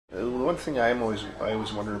one thing I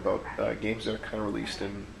always wonder about games that are kind of released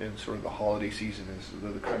in sort of the holiday season is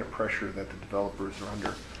the kind of pressure that the developers are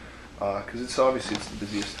under. Because it's obviously it's the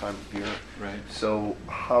busiest time of year. Right. So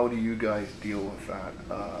how do you guys deal with that?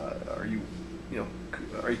 Are you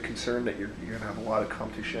concerned that you're going to have a lot of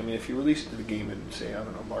competition? I mean, if you release the game in, say, I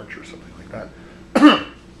don't know, March or something like that,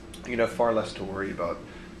 you'd have far less to worry about.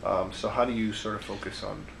 So how do you sort of focus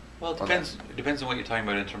on? Well, it depends. It depends on what you're talking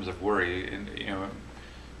about in terms of worry. And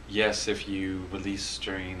yes, if you release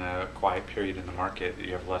during a quiet period in the market,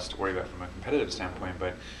 you have less to worry about from a competitive standpoint.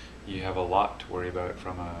 But you have a lot to worry about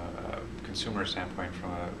from a consumer standpoint,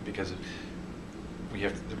 because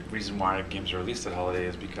the reason why games are released at holiday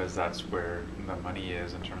is because that's where the money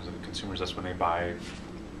is in terms of consumers. That's when they buy.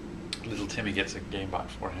 Little Timmy gets a game bought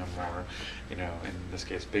for him, or in this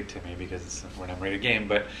case, Big Timmy, because it's an M-rated game.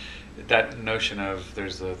 But that notion of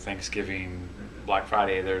there's the Thanksgiving, Black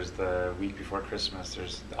Friday, there's the week before Christmas,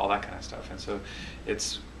 there's all that kind of stuff, and so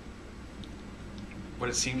it's. What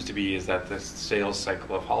it seems to be is that the sales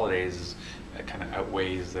cycle of holidays kind of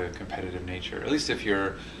outweighs the competitive nature, at least if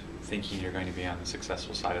you're thinking you're going to be on the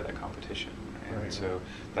successful side of that competition. And right. So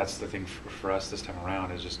that's the thing for us this time around,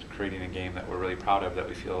 is just creating a game that we're really proud of, that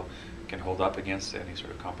we feel can hold up against any sort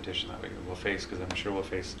of competition that we will face, because I'm sure we'll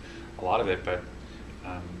face a lot of it, but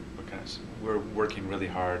we're working really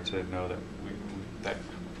hard to know that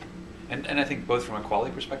And I think both from a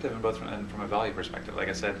quality perspective and from a value perspective. Like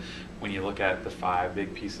I said, when you look at the 5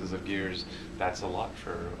 big pieces of Gears, that's a lot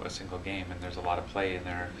for a single game, and there's a lot of play in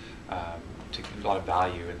there, a lot of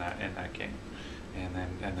value in that game. And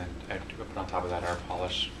then I put on top of that our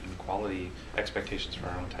polish and quality expectations for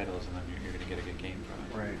our own titles, and then you're going to get a good game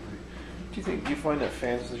from it. Right. Do you find that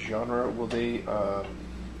fans of the genre, will they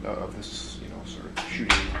of this sort of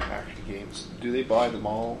shooting action games, do they buy them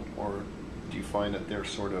all, or do you find that they're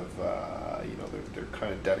sort of, they're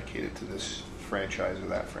kind of dedicated to this franchise or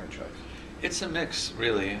that franchise? It's a mix,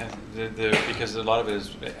 really, because a lot of it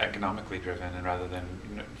is economically driven and rather than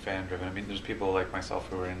fan driven. I mean, there's people like myself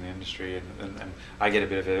who are in the industry, and I get a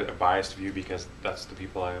bit of a biased view because that's the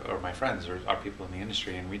people or my friends are people in the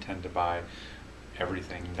industry, and we tend to buy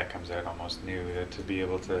everything that comes out almost new to be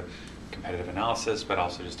able to competitive analysis, but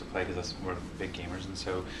also just to play because we're big gamers, and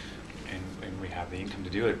so and we have the income to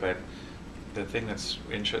do it. But the thing that's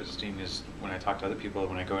interesting is when I talk to other people,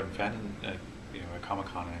 when I go out and fan, at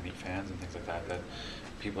Comic-Con, and I meet fans and things like that, that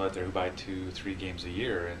people out there who buy 2-3 games a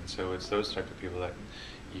year, and so it's those type of people that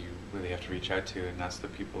you really have to reach out to, and that's the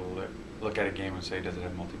people that look at a game and say, does it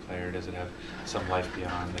have multiplayer, does it have some life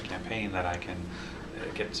beyond the campaign that I can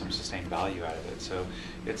get some sustained value out of it. So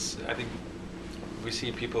I think we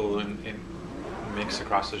see people in mix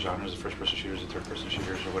across the genres of first-person shooters and third-person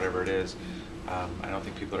shooters or whatever it is. I don't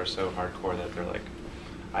think people are so hardcore that they're like,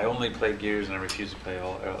 I only play Gears and I refuse to play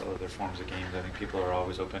all other forms of games. I think people are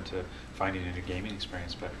always open to finding a new gaming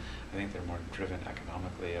experience, but I think they're more driven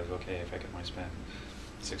economically of, okay, if I can only spend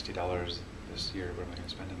 $60 this year, what am I going to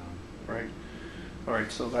spend it on? Right. All right,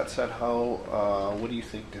 so that said, what do you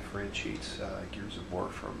think differentiates Gears of War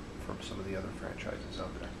from some of the other franchises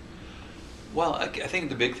out there? Well, I think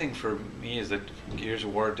the big thing for me is that Gears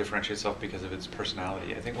of War differentiates itself because of its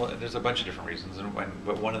personality. I think there's a bunch of different reasons,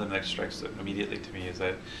 but one of them that strikes immediately to me is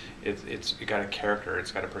that it's got a character,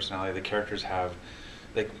 it's got a personality. The characters have,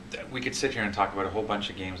 like, we could sit here and talk about a whole bunch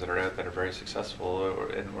of games that are out that are very successful or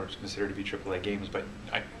considered to be AAA games, but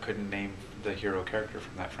I couldn't name the hero character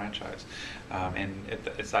from that franchise. And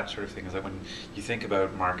it's that sort of thing, is that when you think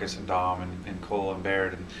about Marcus and Dom and Cole and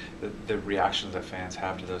Baird and the reactions that fans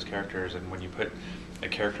have to those characters, and when you put a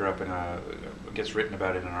character up gets written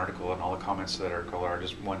about in an article, and all the comments to that article are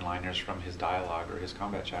just one-liners from his dialogue or his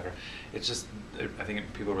combat chatter, it's just, I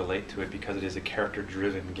think people relate to it because it is a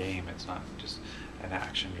character-driven game. It's not just an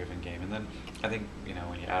action-driven game. And then I think,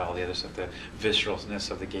 when you add all the other stuff, the visceralness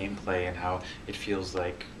of the gameplay and how it feels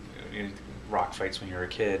like rock fights when you're a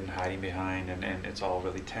kid and hiding behind, and it's all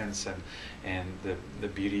really tense, and the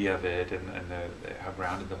beauty of it, and how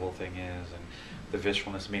grounded the whole thing is, and the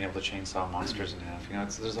visceralness of being able to chainsaw monsters in half.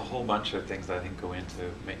 There's a whole bunch of things that I think go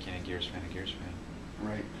into making a Gears fan.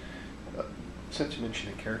 Right. Since you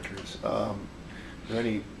mentioned the characters, are there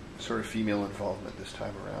any sort of female involvement this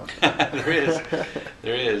time around?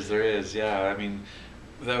 There is. Yeah, I mean,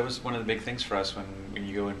 that was one of the big things for us when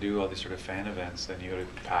you go and do all these sort of fan events, and you go to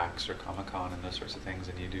PAX or Comic-Con and those sorts of things,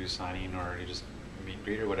 and you do signing or you just meet and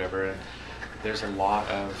greet or whatever. And there's a lot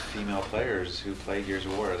of female players who play Gears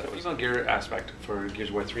of War. That was the gear aspect for Gears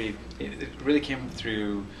of War 3. It really came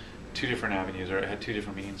through 2 different avenues, or it had 2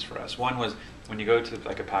 different meanings for us. One was when you go to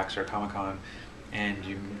like a PAX or a Comic-Con, and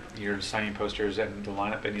you're signing posters and the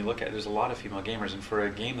lineup, and you look at, there's a lot of female gamers, and for a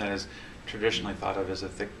game that is traditionally thought of as a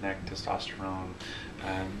thick-necked, testosterone,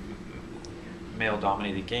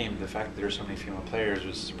 male-dominated game, the fact that there are so many female players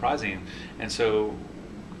was surprising, and so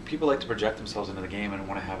people like to project themselves into the game and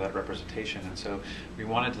want to have that representation, and so we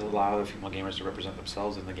wanted to allow the female gamers to represent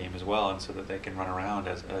themselves in the game as well, and so that they can run around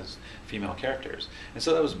as female characters. And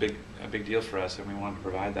so that was a big deal for us, and we wanted to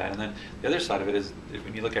provide that. And then the other side of it is,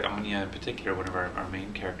 when you look at Anya in particular, one of our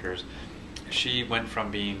main characters, she went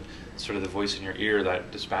from being sort of the voice in your ear,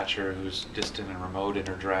 that dispatcher who's distant and remote in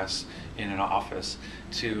her dress in an office,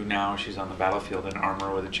 to now she's on the battlefield in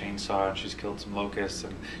armor with a chainsaw, and she's killed some locusts,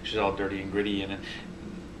 and she's all dirty and gritty. And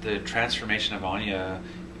the transformation of Anya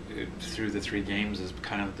through the 3 games is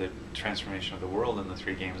kind of the transformation of the world in the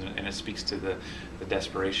 3 games, and it speaks to the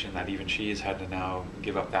desperation that even she has had to now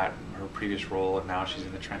give up her previous role, and now she's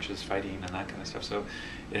in the trenches fighting and that kind of stuff. So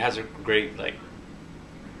it has a great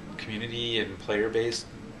community and player-based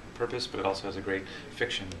purpose, but it also has a great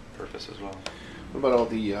fiction purpose as well. What about all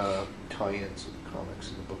the tie-ins of the comics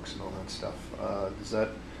and the books and all that stuff? Does that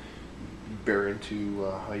bear into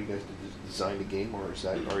how you guys design the game, or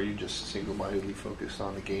are you just single-mindedly focused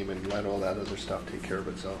on the game and let all that other stuff take care of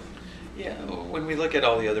itself? Yeah, when we look at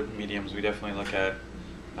all the other mediums, we definitely look at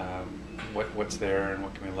what's there and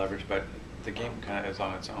what can we leverage, but the game kind of is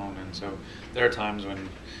on its own, and so there are times when,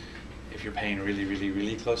 if you're paying really, really,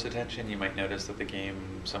 really close attention, you might notice that the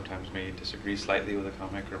game sometimes may disagree slightly with a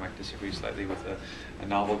comic, or might disagree slightly with a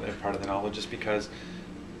novel, a part of the novel, just because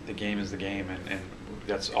the game is the game, and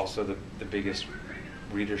that's also the biggest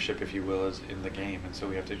readership, if you will, is in the game, and so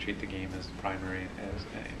we have to treat the game as primary, as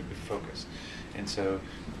focus. And so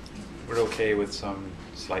we're okay with some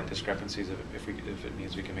slight discrepancies if it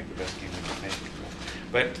means we can make the best game we can make.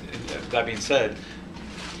 But that being said,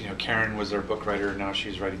 Karen was our book writer, now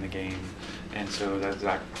she's writing the game, and so that's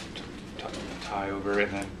that tie over,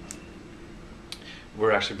 and then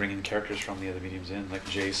we're actually bringing characters from the other mediums in. Like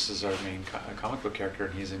Jace is our main comic book character,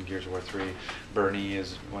 and he's in Gears of War 3. Bernie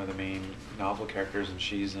is one of the main novel characters, and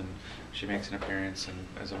she makes an appearance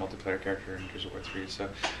as a multiplayer character in Gears of War 3. So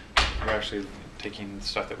we're actually taking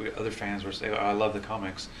stuff that other fans were saying, I love the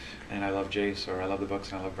comics, and I love Jace, or I love the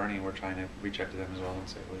books, and I love Bernie, and we're trying to reach out to them as well and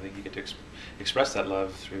say, well, you get to express that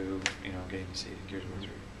love through, getting to see it in Gears of War 3.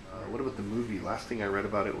 What about the movie? Last thing I read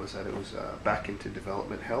about it was that it was back into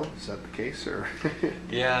development hell. Is that the case, or?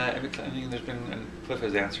 Yeah, I mean, there's been, and Cliff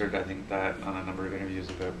has answered, I think, that on a number of interviews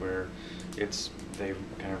about where they've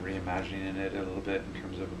kind of reimagining it a little bit in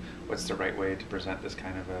terms of what's the right way to present this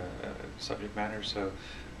kind of a subject matter. So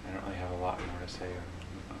I don't really have a lot more to say on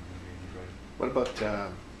the movie.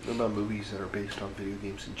 What about movies that are based on video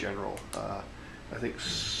games in general? I think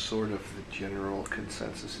sort of the general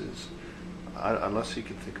consensus is, unless you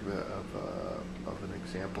can think of an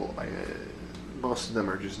example, most of them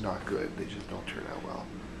are just not good. They just don't turn out well.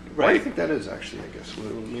 Right. Why do you think that is, actually, I guess?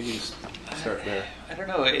 Maybe start there. I don't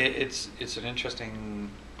know. It's an interesting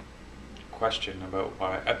question about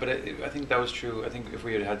why. But I think that was true. I think if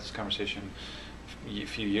we had this conversation a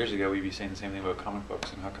few years ago, we'd be saying the same thing about comic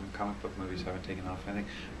books and how come comic book movies haven't taken off. I think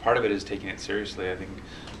part of it is taking it seriously. I think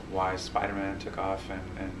why Spider-Man took off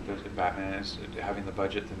and Batman is having the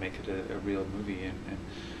budget to make it a real movie,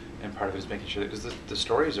 and part of it is making sure that, because the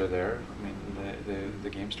stories are there. I mean, the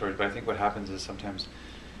game stories. But I think what happens is sometimes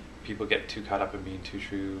people get too caught up in being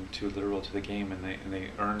too literal to the game, and they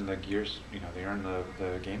earn the gears. They earn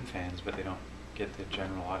the game fans, but they don't get the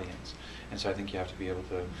general audience. And so I think you have to be able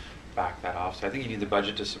to back that off. So I think you need the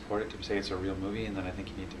budget to support it, to say it's a real movie, and then I think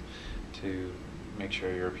you need to make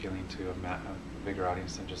sure you're appealing to a bigger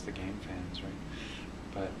audience than just the game fans, right?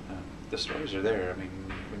 But the stories are there. I mean,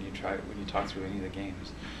 when you talk through any of the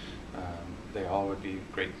games, they all would be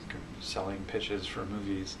great selling pitches for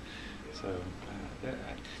movies. So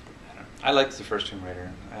I liked the first Tomb Raider,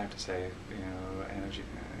 I have to say.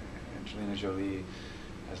 Angelina Jolie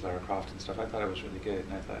as Lara Croft and stuff. I thought it was really good,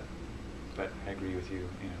 and I thought. But I agree with you.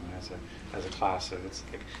 As a class, it's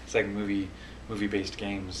like movie-based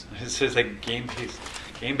games. It's just like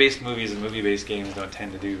game-based movies and movie-based games don't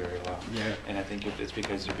tend to do very well. Yeah. And I think it's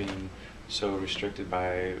because they're being so restricted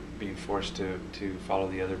by being forced to follow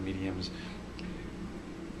the other mediums,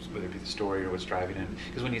 whether it be the story or what's driving it.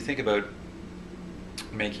 Because when you think about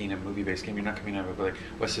making a movie-based game, you're not coming out with like,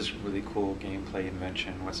 what's this really cool gameplay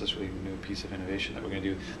invention? What's this really new piece of innovation that we're going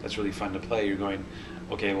to do that's really fun to play? You're going,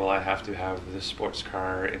 okay, well, I have to have this sports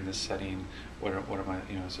car in this setting. What are my,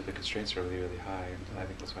 so the constraints are really, really high, and I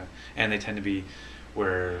think that's why. And they tend to be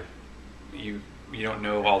where you don't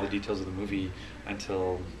know all the details of the movie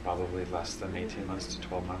until probably less than 18 months to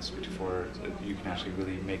 12 months before you can actually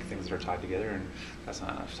really make things that are tied together, and that's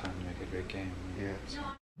not enough time to make a great game.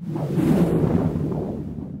 Yeah.